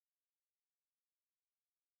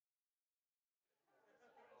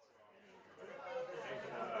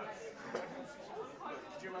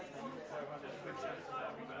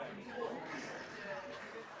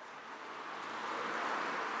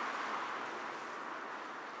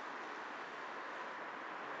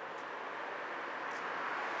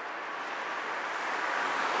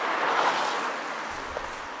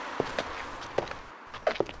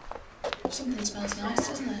smells nice,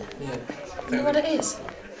 doesn't it? Yeah. You know what it is?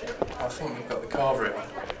 I think we've got the carve ready.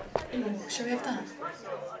 Ooh, shall we have that?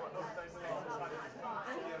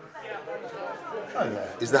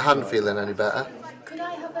 Is the hand feeling any better? Could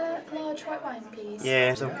I have a large white wine, please?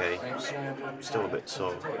 Yeah, it's okay. Still a bit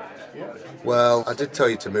sore. Well, I did tell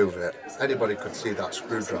you to move it. Anybody could see that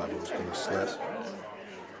screwdriver was going to slip.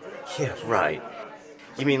 Yeah, right.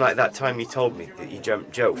 You mean like that time you told me that your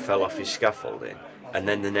Joe fell off his scaffolding, and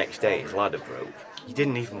then the next day his ladder broke? You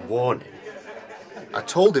didn't even warn him. I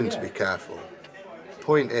told him to be careful.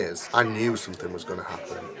 Point is, I knew something was going to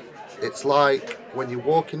happen. It's like when you're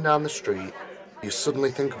walking down the street, you suddenly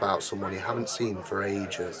think about someone you haven't seen for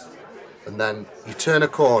ages. And then you turn a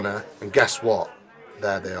corner, and guess what?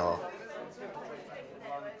 There they are.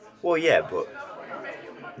 Well, yeah, but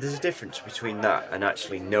there's a difference between that and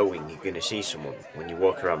actually knowing you're going to see someone when you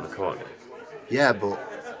walk around the corner. Yeah,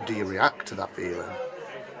 but do you react to that feeling?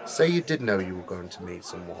 Say you did know you were going to meet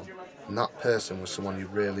someone, and that person was someone you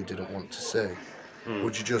really didn't want to see.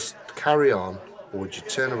 Would you just carry on, or would you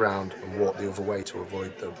turn around and walk the other way to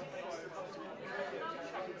avoid them?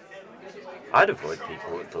 I'd avoid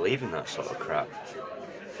people that believe in that sort of crap.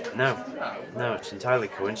 No, it's entirely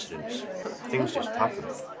coincidence. Things just happen.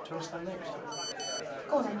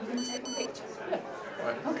 Go on then, you're going to take my picture? Yeah.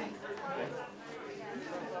 Right. Okay.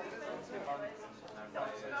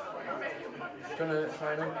 Do you want to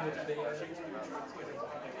try and open it to the...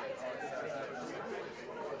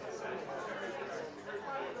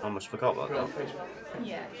 I almost forgot about that.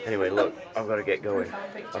 Yeah. Anyway, look, I've got to get going.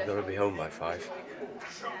 I've got to be home by 5.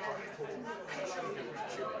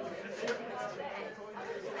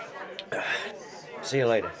 See you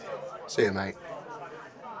later. See you, mate.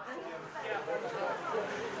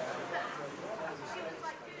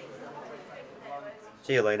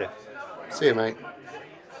 See you later. See you, mate.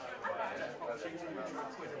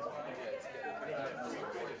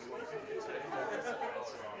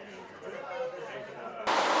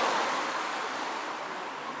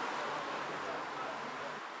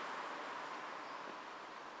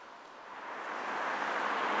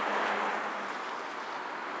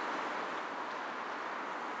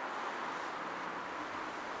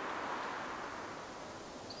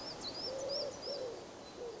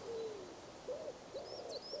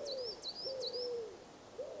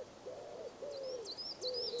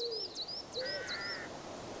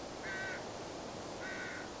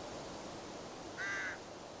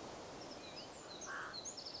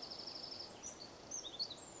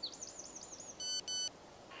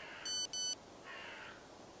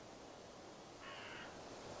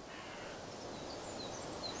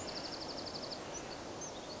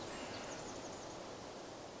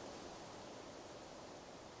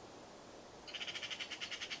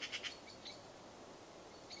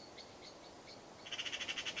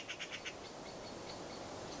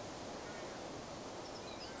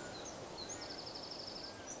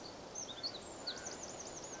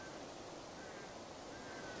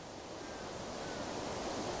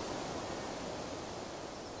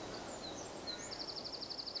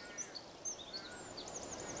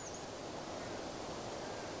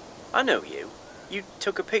 I know you. You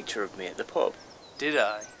took a picture of me at the pub. Did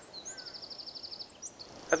I?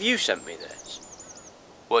 Have you sent me this?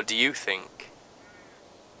 What do you think?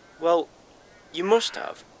 Well, you must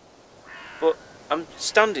have. But I'm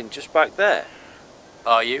standing just back there.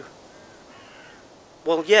 Are you?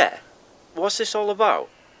 Well, yeah. What's this all about?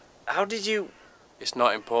 How did you... It's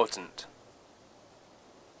not important.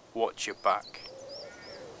 Watch your back.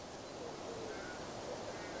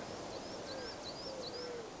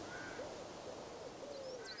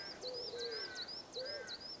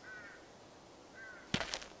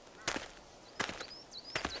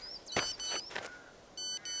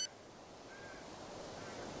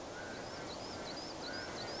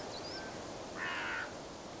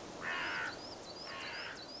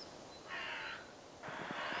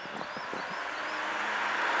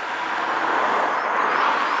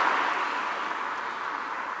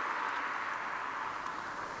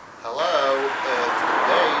 Hello,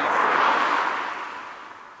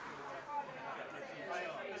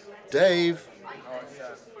 it's Dave. Dave.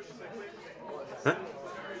 Huh?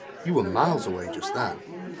 You were miles away just then.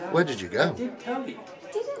 Where did you go?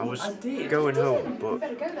 I was going home, but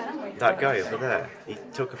that guy over there, he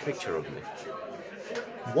took a picture of me.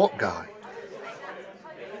 What guy?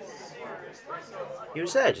 He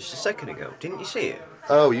was there just a second ago. Didn't you see it?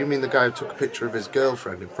 Oh, you mean the guy who took a picture of his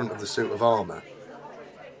girlfriend in front of the suit of armour?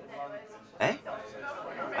 Eh?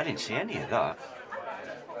 I didn't see any of that.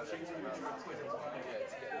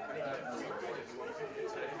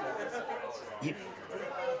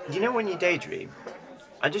 You know when you daydream,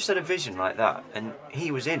 I just had a vision like that, and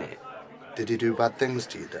he was in it. Did he do bad things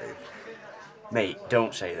to you, Dave? Mate,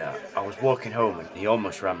 don't say that. I was walking home and he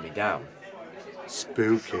almost ran me down.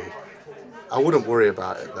 Spooky. I wouldn't worry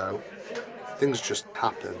about it though. Things just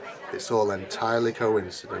happen. It's all entirely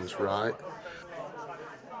coincidence, right?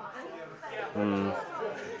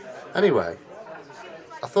 Anyway,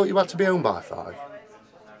 I thought you had to be home by 5.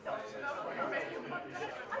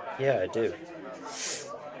 Yeah, I do.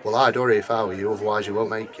 Well, I'd hurry if I were you, otherwise you won't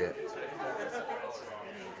make it.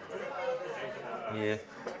 Yeah.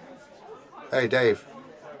 Hey, Dave.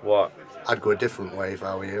 What? I'd go a different way if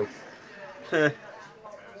I were you.